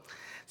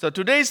So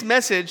today's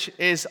message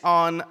is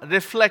on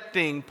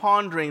reflecting,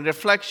 pondering,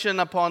 reflection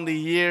upon the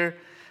year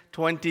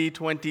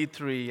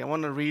 2023. I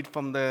want to read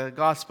from the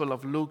Gospel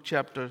of Luke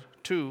chapter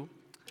 2,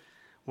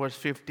 verse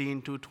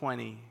 15 to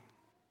 20.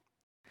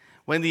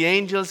 When the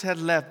angels had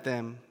left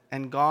them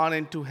and gone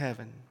into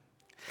heaven,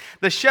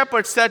 the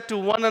shepherds said to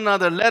one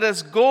another, "Let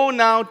us go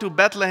now to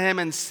Bethlehem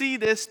and see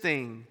this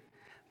thing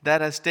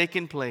that has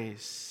taken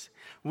place,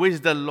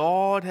 which the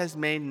Lord has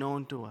made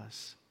known to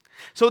us."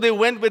 So they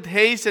went with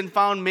haste and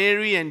found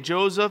Mary and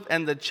Joseph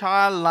and the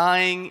child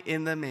lying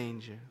in the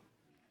manger.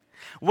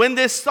 When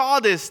they saw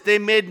this, they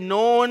made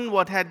known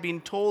what had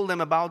been told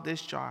them about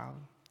this child.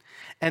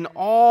 And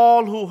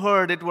all who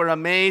heard it were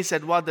amazed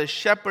at what the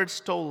shepherds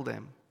told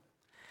them.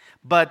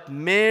 But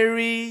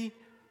Mary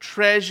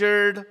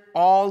treasured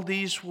all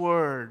these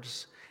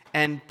words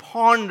and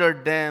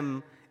pondered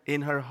them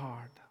in her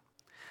heart.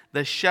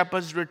 The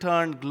shepherds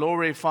returned,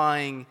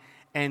 glorifying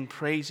and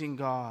praising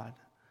God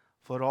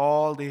for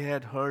all they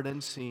had heard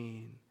and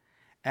seen,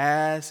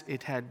 as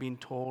it had been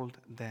told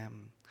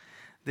them.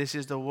 This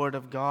is the word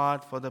of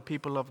God for the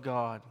people of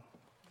God.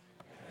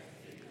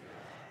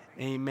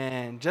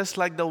 Amen. Just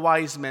like the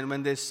wise men,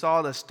 when they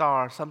saw the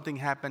star, something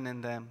happened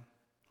in them.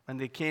 When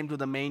they came to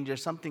the manger,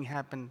 something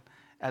happened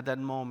at that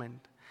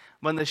moment.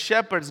 When the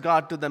shepherds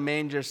got to the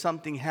manger,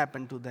 something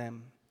happened to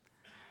them.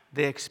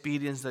 They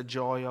experienced the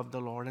joy of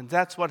the Lord. And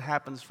that's what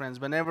happens,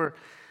 friends. Whenever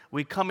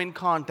we come in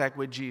contact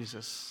with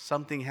Jesus,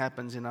 something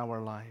happens in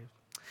our life.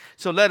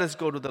 So let us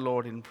go to the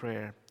Lord in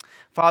prayer.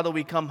 Father,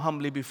 we come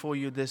humbly before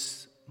you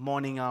this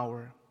morning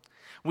hour.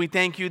 We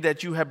thank you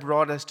that you have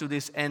brought us to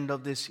this end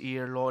of this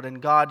year, Lord.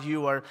 And God,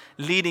 you are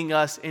leading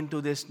us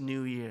into this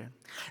new year.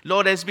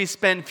 Lord, as we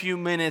spend few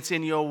minutes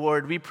in your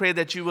word, we pray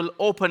that you will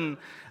open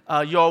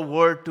your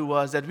word to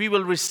us, that we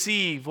will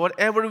receive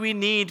whatever we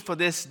need for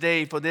this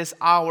day, for this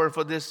hour,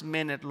 for this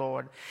minute,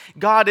 Lord.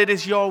 God, it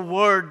is your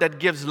word that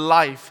gives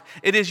life.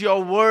 It is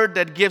your word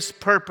that gives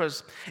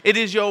purpose. It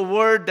is your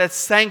word that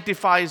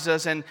sanctifies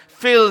us and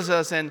fills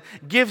us and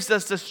gives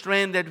us the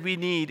strength that we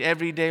need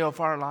every day of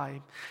our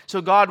life. So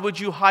God, would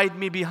you hide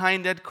me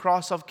behind that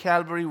cross of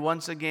Calvary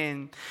once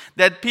again,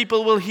 that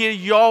people will hear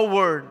your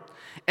word,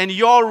 and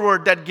your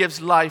word that gives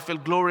life will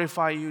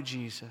glorify you,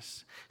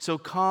 Jesus. So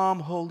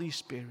come, Holy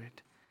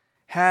Spirit,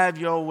 have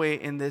your way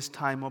in this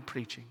time of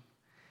preaching.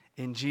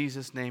 In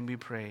Jesus' name we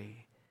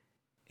pray.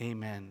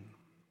 Amen.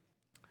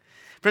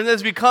 Friends,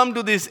 as we come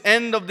to this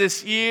end of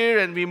this year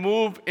and we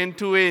move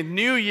into a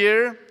new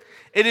year,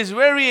 it is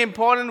very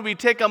important we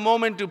take a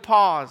moment to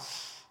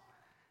pause,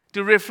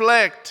 to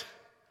reflect,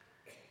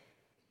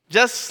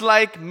 just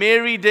like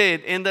Mary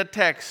did in the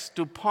text,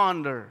 to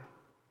ponder.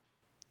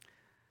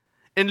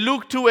 In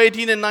Luke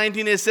 2:18 and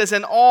 19 it says,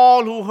 "And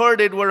all who heard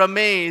it were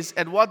amazed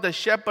at what the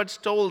shepherds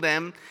told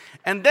them."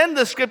 And then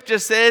the scripture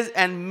says,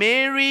 "And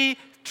Mary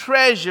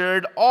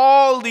treasured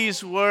all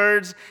these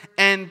words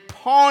and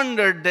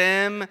pondered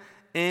them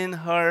in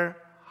her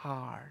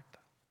heart."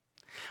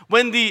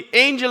 When the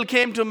angel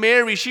came to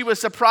Mary, she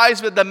was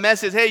surprised with the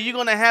message, "Hey, you're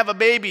going to have a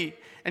baby,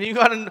 and you're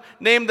going to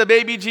name the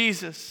baby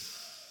Jesus."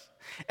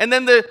 And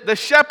then the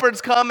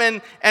shepherds come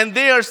and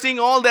they are seeing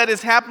all that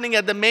is happening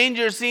at the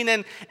manger scene.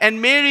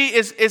 And Mary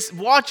is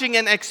watching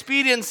and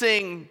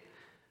experiencing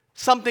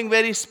something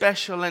very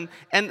special. And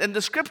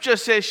the scripture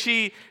says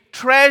she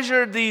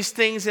treasured these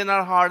things in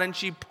her heart and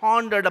she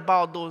pondered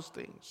about those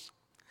things.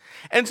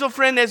 And so,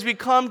 friend, as we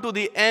come to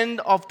the end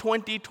of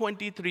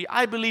 2023,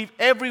 I believe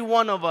every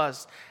one of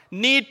us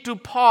need to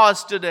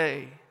pause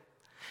today.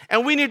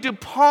 And we need to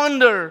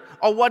ponder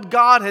on what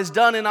God has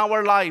done in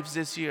our lives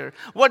this year.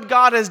 What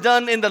God has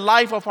done in the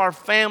life of our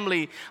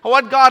family.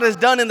 What God has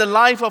done in the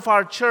life of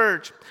our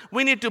church.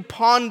 We need to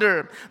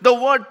ponder. The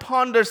word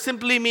ponder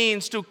simply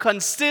means to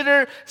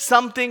consider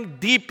something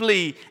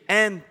deeply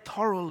and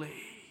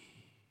thoroughly.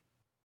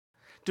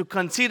 To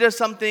consider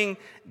something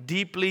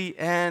deeply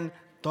and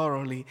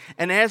thoroughly.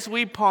 And as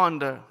we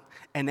ponder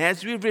and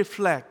as we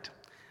reflect,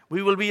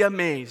 we will be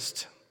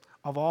amazed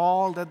of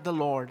all that the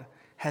Lord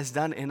has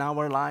done in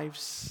our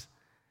lives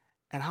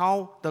and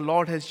how the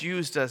Lord has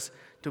used us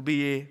to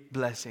be a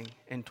blessing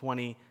in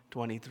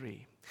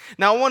 2023.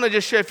 Now I want to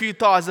just share a few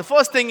thoughts. The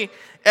first thing,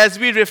 as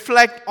we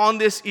reflect on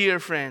this year,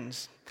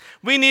 friends,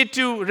 we need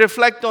to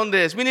reflect on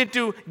this. We need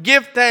to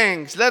give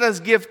thanks. Let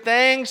us give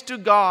thanks to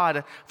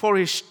God for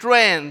His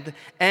strength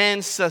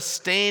and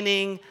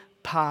sustaining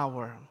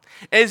power.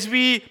 As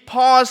we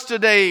pause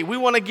today, we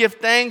want to give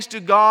thanks to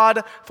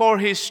God for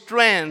His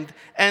strength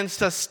and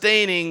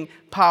sustaining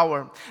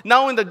power.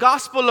 Now in the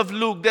Gospel of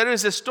Luke, there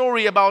is a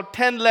story about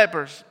 10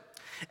 lepers.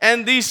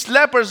 And these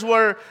lepers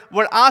were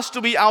asked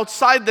to be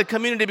outside the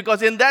community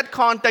because in that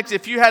context,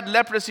 if you had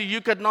leprosy, you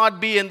could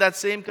not be in that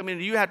same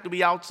community. You had to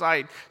be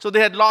outside. So they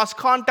had lost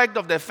contact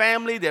of their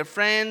family, their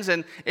friends,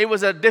 and it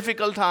was a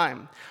difficult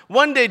time.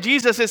 One day,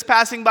 Jesus is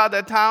passing by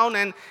the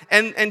town,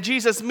 and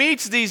Jesus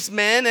meets these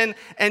men,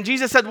 and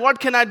Jesus said, "What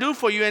can I do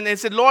for you?" And they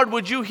said, "Lord,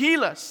 would you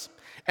heal us?"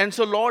 And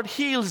so Lord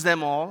heals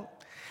them all,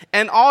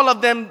 and all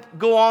of them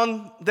go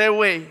on their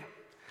way.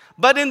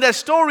 But in the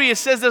story, it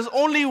says there's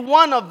only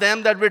one of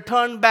them that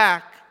returned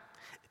back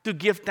to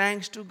give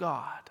thanks to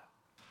God.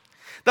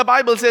 The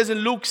Bible says in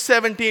Luke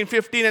 17,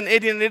 15 and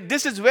 18,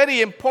 this is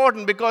very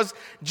important because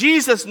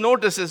Jesus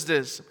notices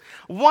this.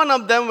 One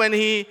of them, when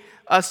he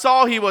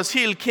saw he was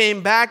healed,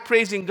 came back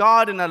praising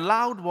God in a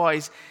loud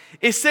voice.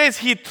 It says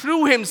he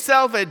threw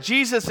himself at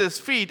Jesus'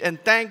 feet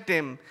and thanked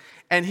him.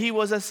 And he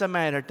was a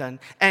Samaritan.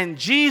 And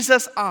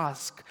Jesus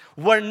asked,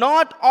 were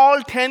not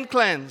all 10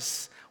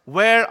 cleansed?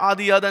 Where are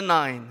the other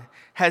 9?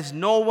 Has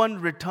no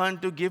one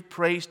returned to give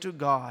praise to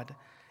God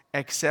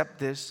except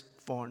this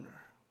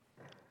foreigner?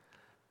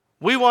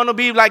 We want to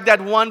be like that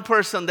one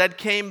person that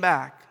came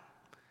back.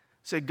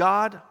 Say,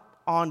 God,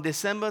 on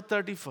December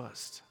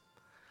 31st,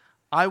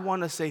 I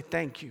want to say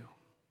thank you.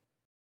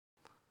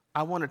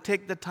 I want to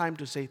take the time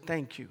to say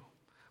thank you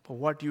for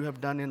what you have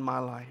done in my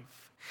life.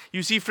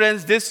 You see,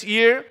 friends, this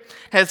year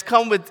has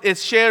come with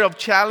its share of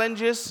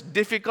challenges,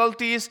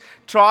 difficulties,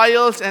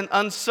 trials, and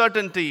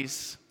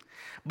uncertainties.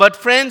 But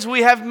friends,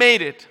 we have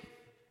made it.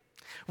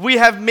 We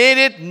have made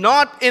it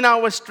not in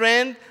our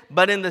strength,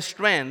 but in the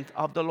strength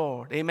of the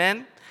Lord.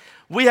 Amen?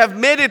 We have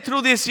made it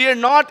through this year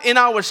not in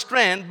our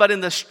strength, but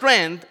in the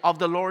strength of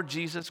the Lord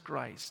Jesus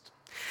Christ.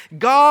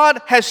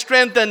 God has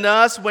strengthened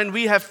us when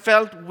we have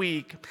felt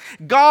weak.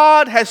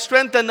 God has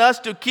strengthened us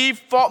to keep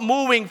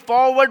moving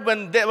forward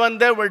when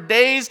there were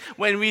days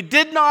when we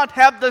did not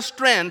have the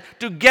strength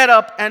to get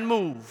up and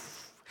move.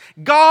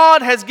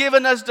 God has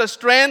given us the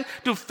strength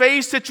to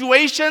face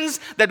situations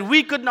that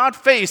we could not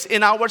face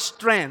in our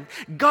strength.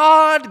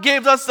 God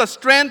gave us the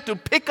strength to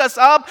pick us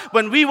up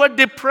when we were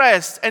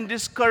depressed and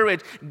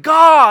discouraged.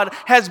 God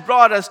has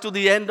brought us to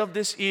the end of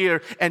this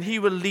year, and He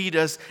will lead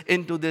us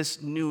into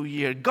this new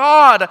year.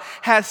 God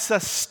has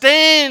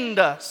sustained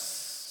us.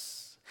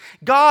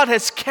 God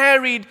has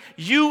carried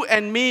you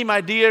and me, my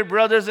dear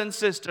brothers and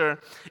sisters,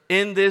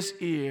 in this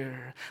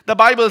year. The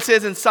Bible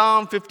says in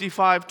Psalm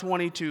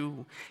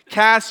 55:22,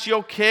 cast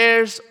your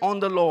cares on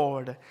the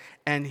Lord,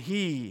 and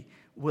He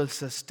will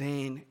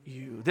sustain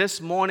you. This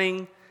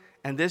morning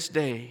and this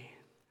day,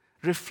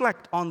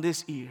 reflect on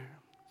this year,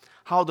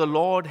 how the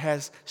Lord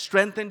has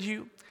strengthened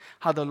you,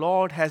 how the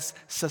Lord has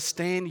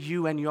sustained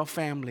you and your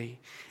family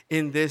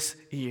in this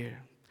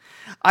year.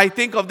 I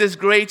think of this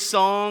great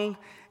song,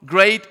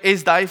 Great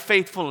is Thy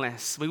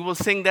Faithfulness. We will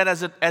sing that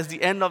as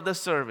the end of the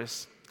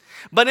service.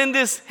 But in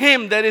this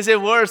hymn, there is a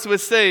verse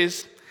which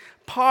says,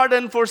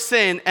 pardon for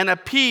sin and a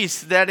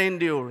peace that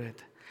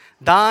endureth,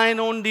 thine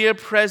own dear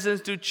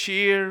presence to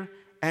cheer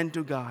and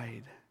to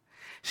guide,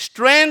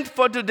 strength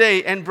for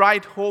today and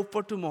bright hope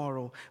for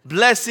tomorrow,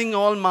 blessing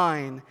all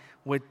mine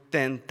with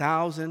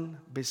 10,000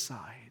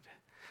 beside.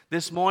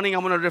 This morning,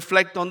 I'm going to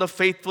reflect on the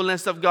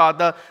faithfulness of God.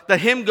 The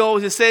hymn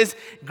goes, it says,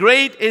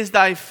 great is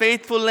thy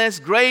faithfulness,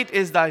 great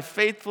is thy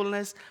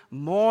faithfulness.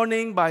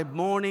 Morning by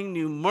morning,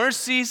 new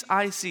mercies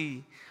I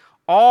see.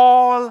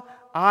 All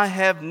I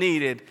have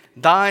needed,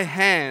 thy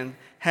hand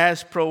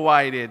has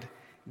provided.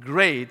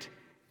 Great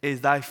is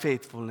thy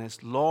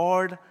faithfulness,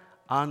 Lord,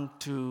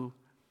 unto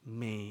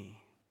me.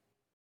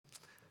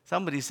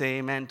 Somebody say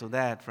amen to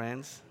that,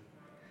 friends.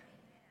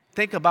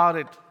 Think about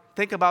it.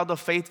 Think about the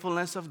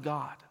faithfulness of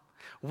God.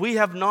 We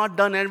have not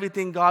done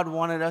everything God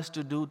wanted us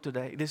to do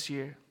this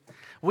year.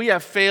 We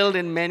have failed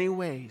in many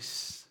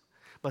ways.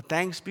 But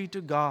thanks be to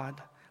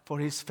God for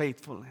His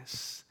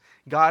faithfulness.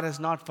 God has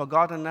not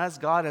forgotten us.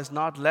 God has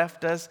not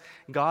left us.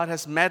 God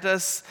has met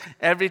us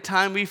every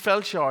time we fell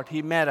short.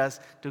 He met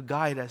us to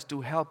guide us, to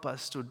help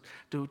us,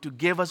 to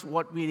give us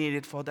what we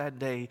needed for that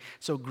day.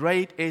 So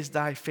great is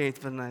thy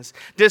faithfulness.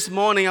 This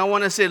morning I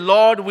want to say,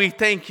 Lord, we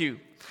thank you.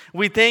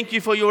 We thank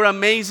you for your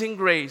amazing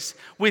grace.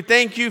 We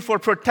thank you for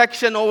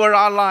protection over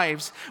our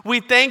lives.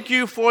 We thank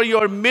you for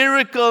your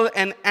miracle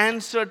and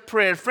answered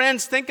prayer.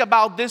 Friends, think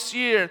about this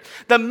year.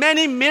 The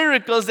many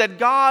miracles that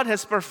God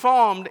has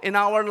performed in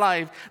our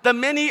life. The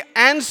many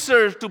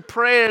answers to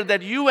prayer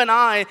that you and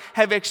I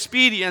have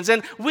experienced.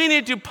 And we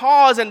need to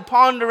pause and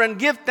ponder and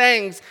give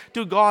thanks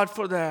to God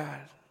for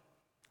that.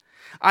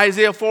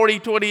 Isaiah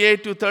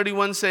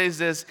 40:28-31 says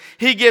this,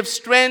 He gives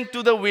strength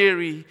to the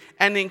weary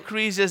and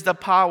increases the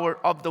power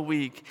of the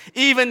weak.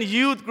 Even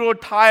youth grow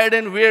tired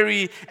and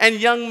weary, and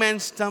young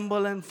men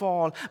stumble and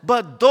fall.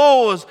 But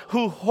those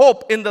who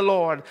hope in the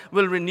Lord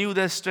will renew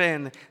their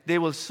strength. They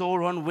will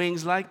soar on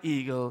wings like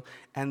eagle,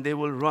 and they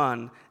will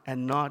run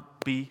and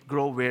not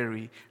grow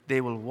weary. They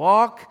will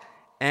walk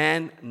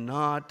and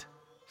not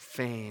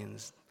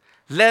faint.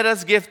 Let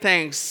us give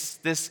thanks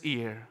this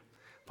year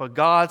for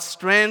God's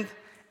strength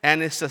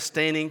and His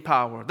sustaining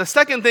power. The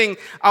second thing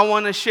I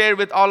want to share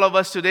with all of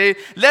us today,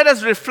 let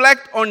us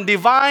reflect on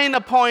divine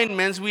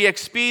appointments we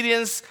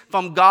experienced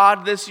from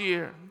God this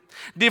year.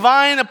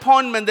 Divine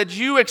appointment that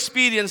you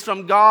experienced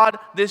from God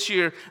this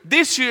year.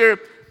 This year,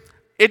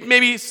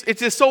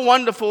 it is so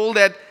wonderful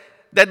that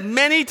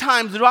many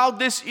times throughout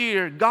this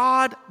year,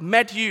 God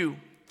met you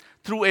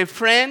through a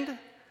friend,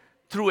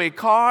 through a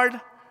card,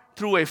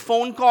 through a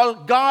phone call.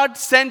 God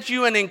sent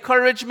you an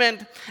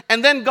encouragement,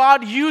 and then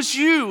God used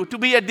you to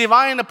be a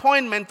divine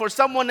appointment for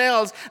someone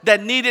else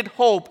that needed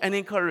hope and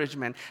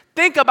encouragement.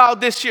 Think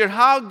about this year,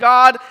 how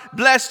God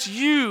blessed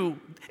you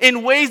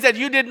in ways that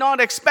you did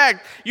not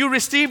expect. You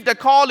received a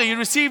call, or you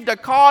received a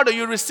card, or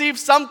you received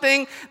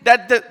something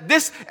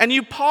and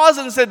you pause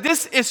and said,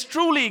 this is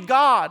truly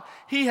God.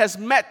 He has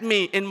met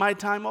me in my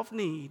time of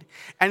need.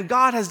 And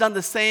God has done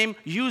the same,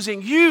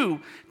 using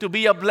you to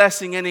be a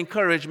blessing and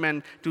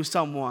encouragement to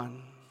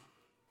someone.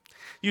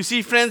 You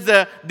see, friends,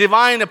 the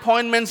divine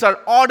appointments are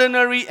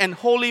ordinary and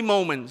holy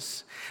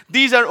moments.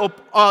 These are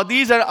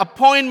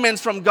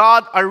appointments from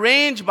God,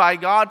 arranged by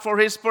God for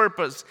His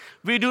purpose.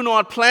 We do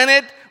not plan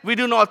it, we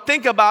do not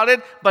think about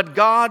it, but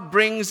God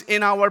brings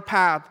in our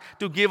path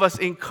to give us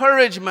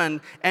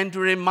encouragement and to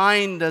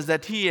remind us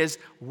that He is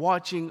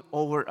watching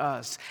over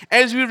us.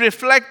 As we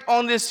reflect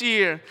on this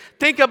year,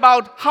 think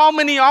about how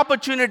many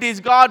opportunities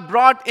God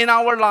brought in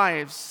our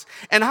lives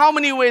and how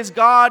many ways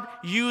God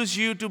used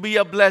you to be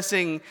a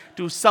blessing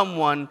to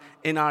someone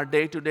in our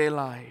day-to-day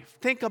life.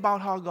 Think about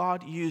how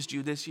God used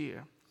you this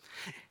year.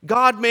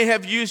 God may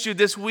have used you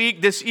this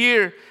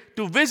year,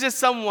 to visit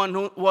someone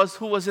who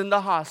was in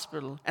the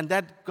hospital, and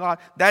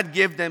that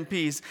gave them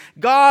peace.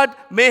 God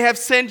may have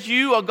sent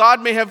you, or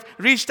God may have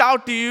reached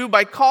out to you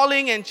by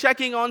calling and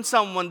checking on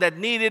someone that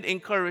needed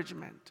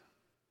encouragement.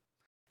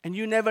 And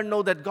you never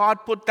know that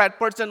God put that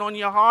person on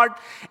your heart,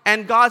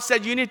 and God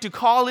said you need to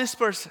call this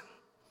person.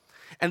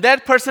 And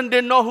that person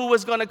didn't know who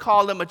was going to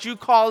call them, but you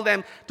called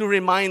them to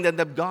remind them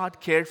that God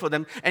cared for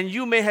them. And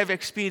you may have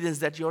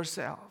experienced that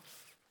yourself.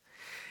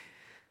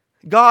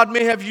 God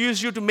may have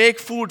used you to make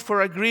food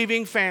for a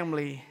grieving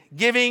family,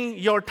 giving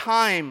your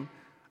time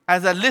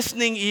as a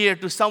listening ear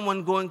to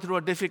someone going through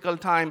a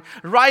difficult time,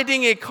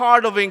 writing a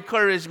card of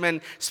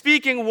encouragement,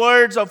 speaking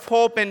words of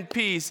hope and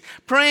peace,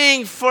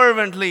 praying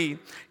fervently,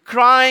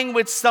 crying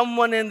with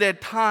someone in their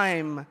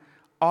time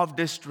of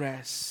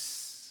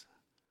distress.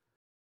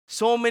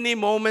 So many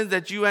moments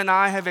that you and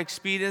I have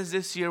experienced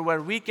this year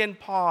where we can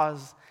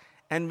pause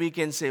and we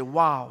can say,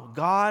 wow,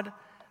 God,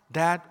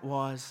 that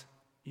was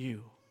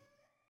you.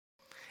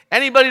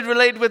 Anybody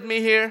relate with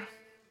me here?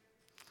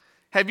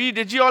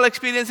 Did you all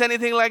experience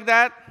anything like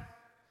that?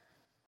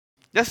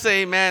 Just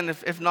say amen.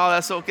 If not,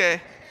 that's okay.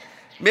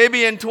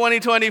 Maybe in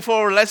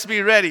 2024, let's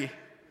be ready,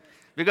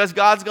 because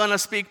God's going to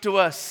speak to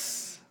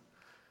us.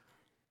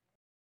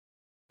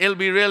 It'll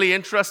be really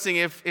interesting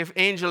if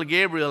Angel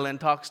Gabriel and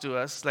talks to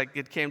us like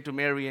it came to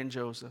Mary and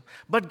Joseph.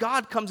 But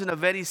God comes in a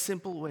very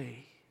simple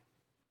way,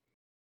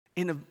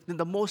 in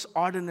the most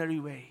ordinary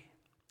way.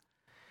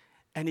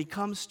 And He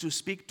comes to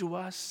speak to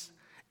us,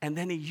 and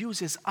then He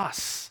uses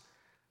us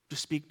to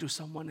speak to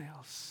someone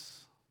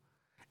else.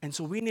 And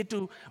so we need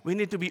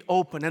to be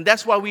open. And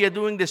that's why we are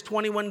doing this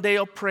 21 day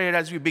of prayer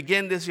as we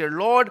begin this year.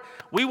 Lord,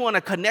 we want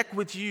to connect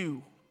with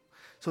You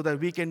so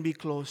that we can be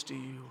close to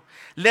You.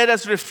 Let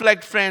us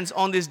reflect, friends,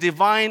 on these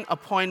divine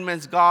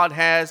appointments God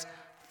has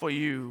for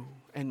you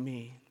and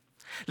me.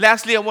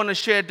 Lastly, I want to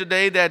share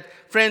today that,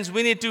 friends,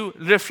 we need to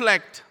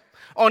reflect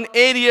on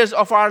areas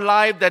of our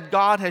life that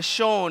God has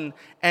shown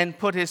and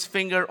put His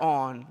finger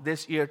on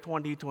this year,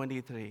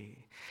 2023.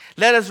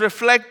 Let us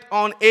reflect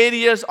on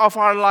areas of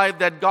our life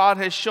that God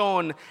has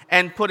shown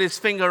and put His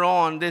finger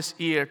on this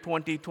year,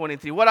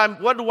 2023.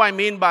 What do I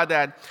mean by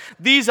that?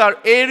 These are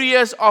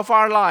areas of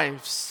our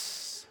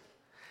lives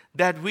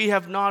that we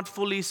have not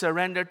fully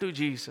surrendered to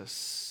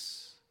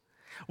Jesus.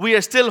 We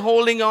are still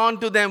holding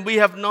on to them. We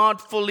have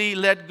not fully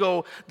let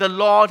go. The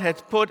Lord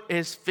has put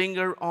His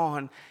finger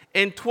on.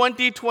 In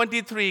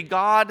 2023,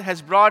 God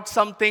has brought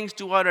some things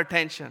to our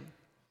attention.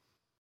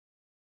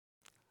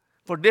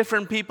 For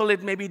different people,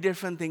 it may be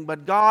different thing,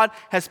 but God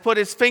has put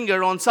His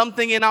finger on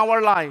something in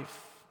our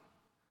life.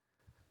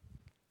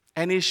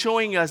 And He's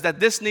showing us that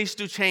this needs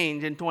to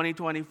change in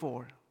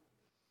 2024.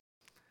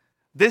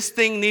 This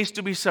thing needs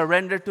to be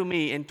surrendered to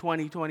me in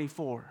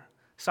 2024,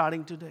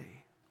 starting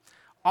today.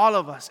 All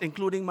of us,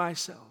 including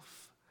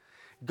myself.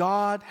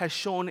 God has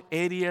shown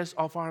areas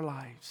of our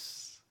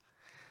lives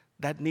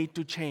that need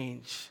to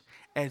change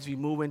as we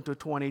move into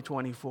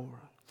 2024.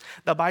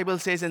 The Bible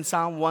says in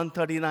Psalm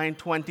 139,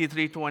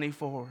 23,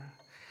 24,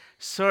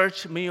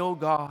 search me, O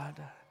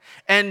God,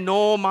 and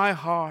know my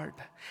heart.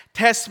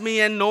 Test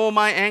me and know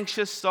my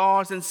anxious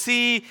thoughts, and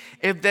see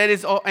if there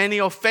is any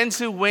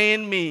offensive way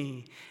in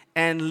me,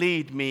 and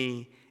lead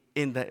me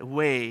in the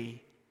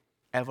way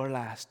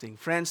everlasting.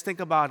 Friends, think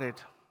about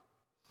it.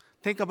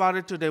 Think about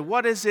it today.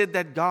 What is it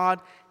that God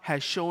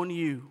has shown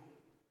you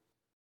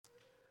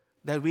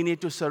that we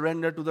need to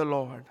surrender to the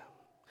Lord?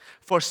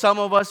 For some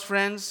of us,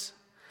 friends,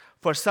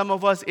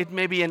 it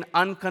may be an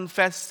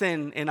unconfessed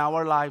sin in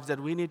our lives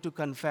that we need to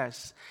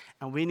confess,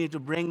 and we need to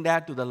bring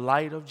that to the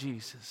light of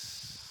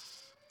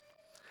Jesus.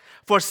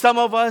 For some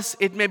of us,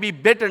 it may be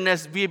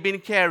bitterness we've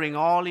been carrying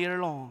all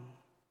year long,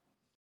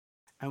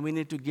 and we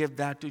need to give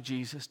that to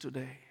Jesus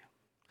today.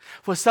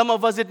 For some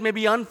of us, it may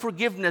be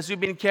unforgiveness we've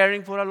been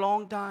carrying for a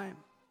long time,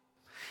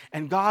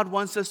 and God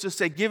wants us to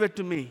say, give it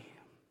to me.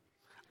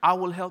 I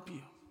will help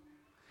you.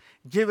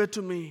 Give it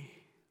to me.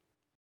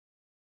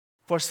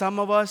 For some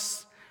of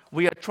us,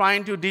 we are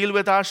trying to deal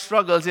with our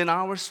struggles in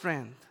our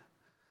strength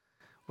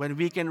when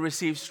we can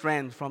receive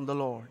strength from the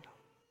Lord.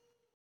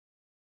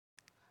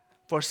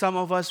 For some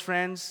of us,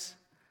 friends,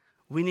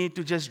 We need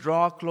to just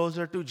draw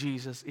closer to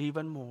Jesus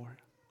even more.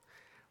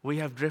 We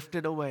have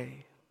drifted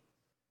away.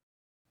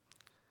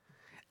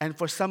 And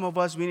for some of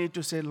us, we need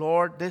to say,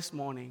 Lord, this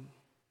morning,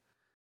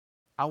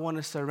 I want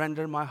to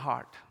surrender my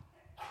heart.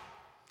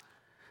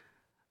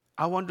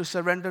 I want to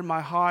surrender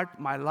my heart,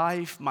 my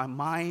life, my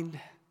mind.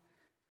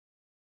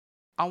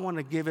 I want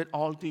to give it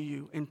all to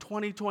you. In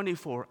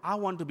 2024, I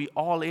want to be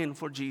all in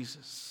for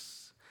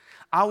Jesus.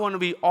 I want to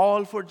be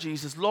all for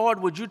Jesus. Lord,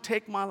 would you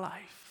take my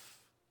life?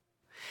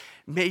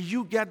 May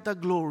you get the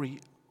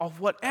glory of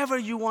whatever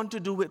you want to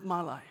do with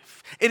my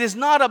life. It is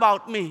not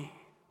about me,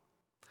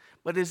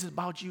 but it is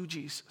about you,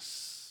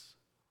 Jesus.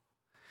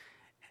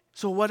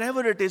 So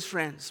whatever it is,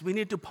 friends, we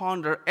need to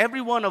ponder. Every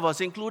one of us,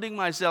 including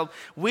myself,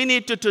 we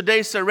need to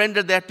today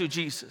surrender that to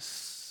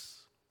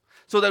Jesus.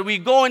 So that we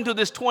go into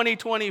this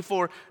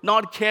 2024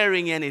 not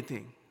carrying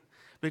anything.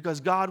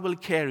 Because God will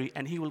carry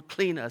and He will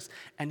clean us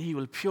and He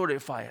will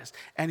purify us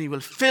and He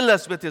will fill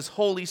us with His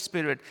Holy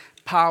Spirit,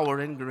 power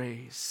and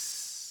grace.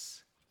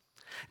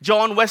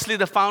 John Wesley,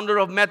 the founder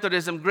of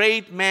Methodism,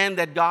 great man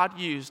that God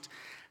used,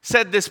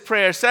 said this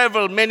prayer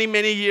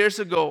many years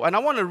ago. And I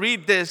want to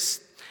read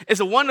this. It's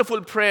a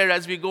wonderful prayer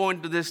as we go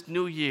into this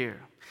new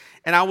year.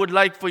 And I would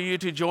like for you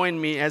to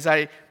join me as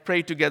I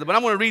pray together. But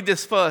I'm going to read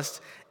this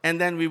first, and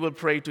then we will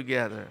pray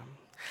together.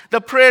 The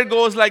prayer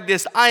goes like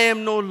this: I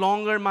am no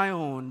longer my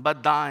own,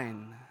 but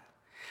thine.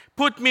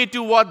 Put me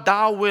to what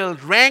thou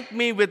wilt. Rank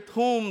me with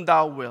whom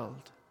thou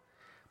wilt.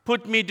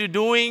 Put me to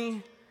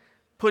doing,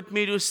 put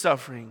me to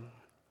suffering.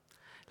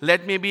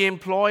 Let me be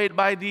employed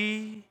by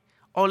thee,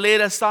 or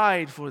laid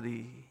aside for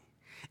thee.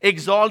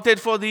 Exalted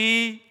for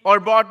thee, or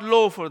brought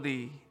low for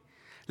thee.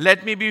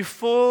 Let me be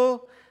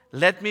full,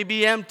 let me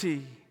be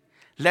empty.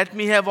 Let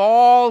me have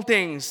all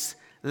things,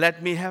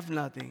 let me have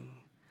nothing.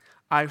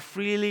 I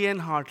freely and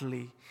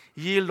heartily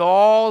yield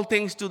all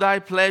things to thy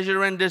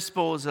pleasure and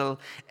disposal.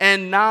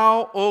 And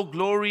now, O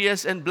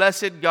glorious and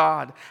blessed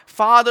God,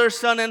 Father,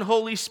 Son, and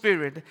Holy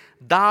Spirit,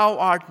 thou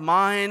art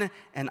mine,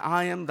 and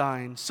I am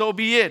thine. So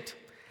be it.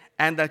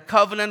 And the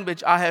covenant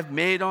which I have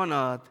made on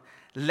earth,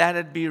 let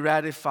it be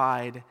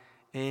ratified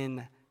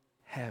in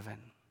heaven.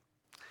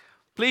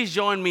 Please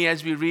join me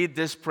as we read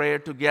this prayer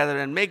together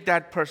and make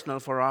that personal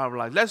for our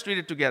lives. Let's read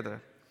it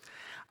together.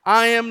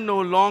 I am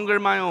no longer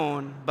my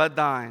own, but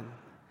thine.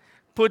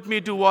 Put me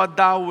to what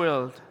thou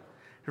wilt.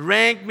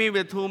 Rank me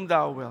with whom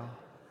thou wilt.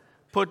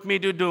 Put me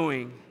to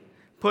doing.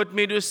 Put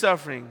me to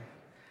suffering.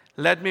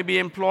 Let me be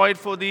employed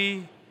for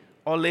thee,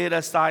 or laid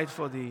aside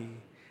for thee.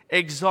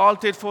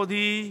 Exalted for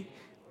thee,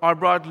 or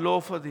brought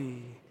low for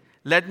thee.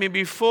 Let me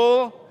be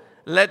full,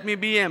 let me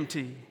be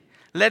empty.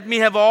 Let me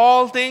have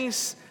all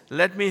things,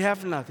 let me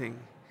have nothing.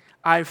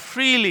 I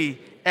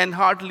freely and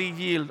heartily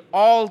yield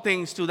all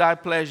things to thy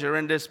pleasure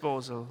and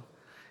disposal.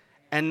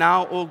 And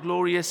now, O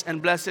glorious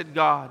and blessed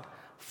God,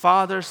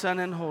 Father, Son,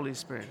 and Holy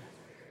Spirit,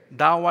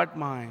 thou art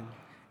mine,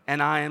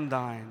 and I am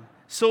thine.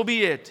 So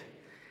be it.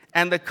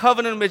 And the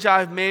covenant which I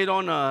have made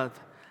on earth,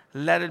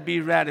 let it be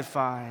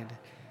ratified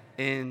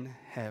in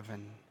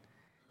heaven.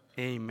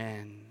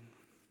 Amen.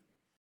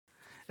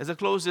 As I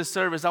close this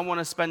service, I want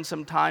to spend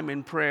some time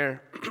in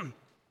prayer.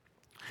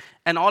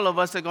 And all of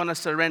us are going to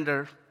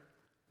surrender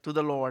to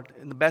the Lord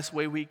in the best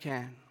way we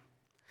can.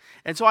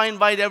 And so I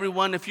invite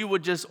everyone, if you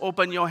would just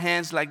open your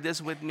hands like this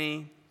with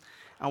me.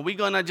 And we're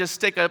going to just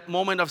take a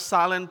moment of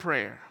silent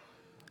prayer.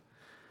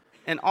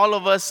 And all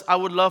of us, I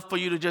would love for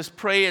you to just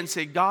pray and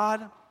say,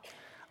 God,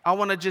 I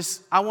want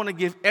to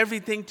give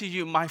everything to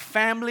you. My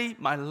family,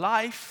 my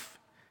life.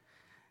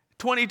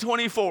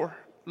 2024,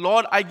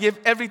 Lord, I give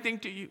everything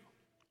to you.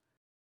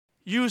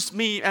 Use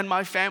me and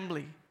my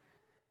family.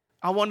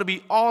 I want to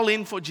be all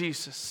in for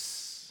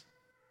Jesus.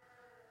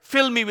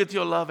 Fill me with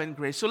your love and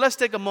grace. So let's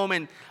take a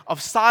moment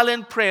of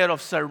silent prayer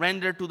of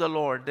surrender to the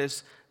Lord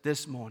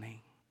this morning.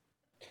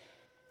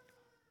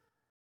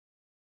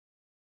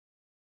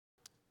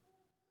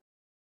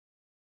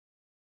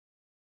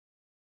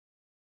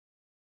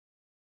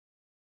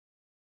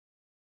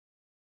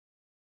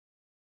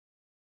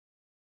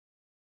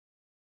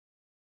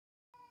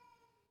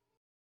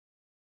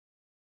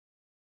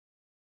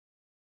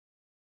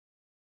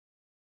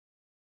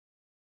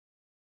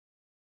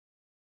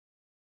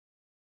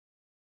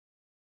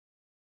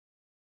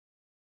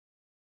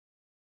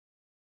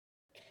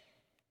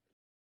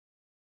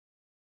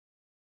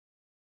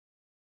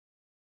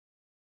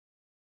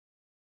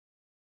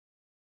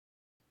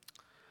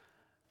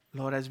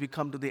 Lord, as we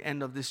come to the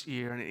end of this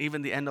year and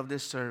even the end of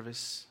this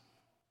service,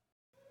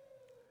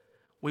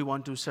 we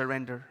want to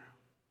surrender.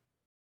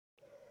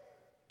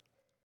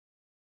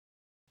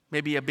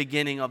 Maybe a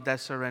beginning of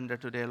that surrender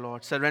today,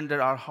 Lord.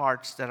 Surrender our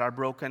hearts that are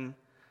broken.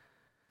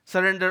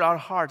 Surrender our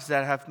hearts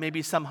that have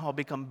maybe somehow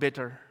become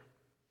bitter.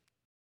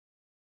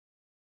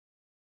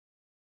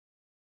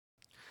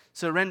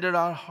 Surrender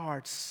our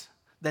hearts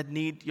that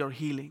need your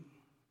healing.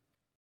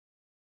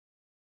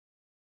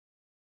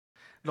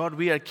 Lord,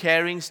 we are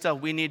carrying stuff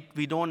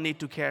we don't need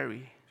to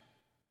carry.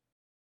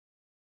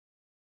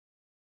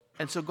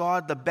 And so,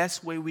 God, the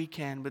best way we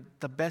can, with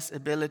the best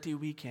ability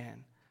we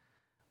can,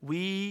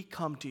 we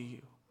come to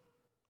you.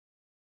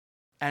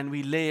 and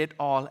we lay it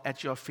all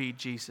at your feet,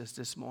 Jesus,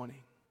 this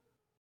morning.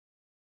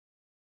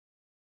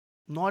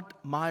 Not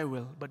my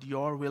will, but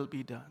your will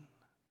be done.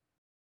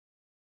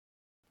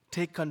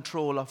 Take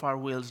control of our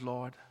wills,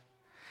 Lord.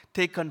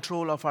 Take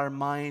control of our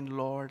mind,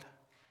 Lord.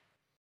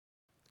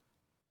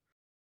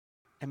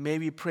 And may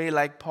we pray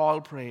like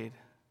Paul prayed.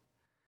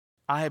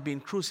 I have been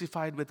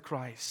crucified with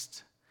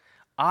Christ.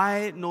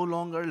 I no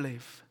longer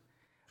live,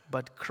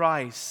 but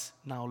Christ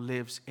now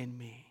lives in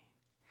me.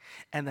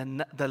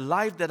 And the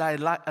life that I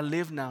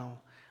live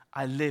now,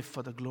 I live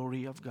for the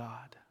glory of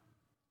God.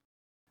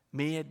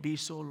 May it be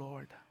so,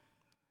 Lord.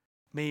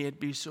 May it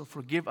be so.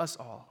 Forgive us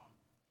all.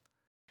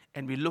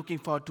 And we're looking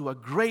forward to a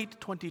great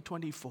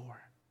 2024.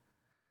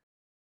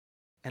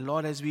 And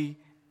Lord, as we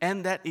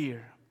end that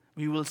year,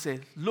 we will say,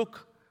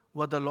 look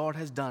what the Lord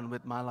has done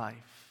with my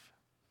life.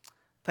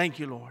 Thank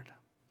you, Lord.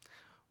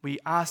 We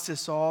ask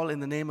this all in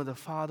the name of the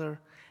Father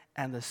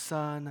and the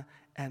Son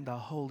and the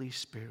Holy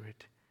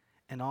Spirit.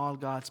 And all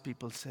God's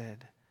people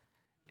said,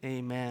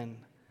 amen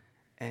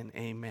and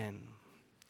amen.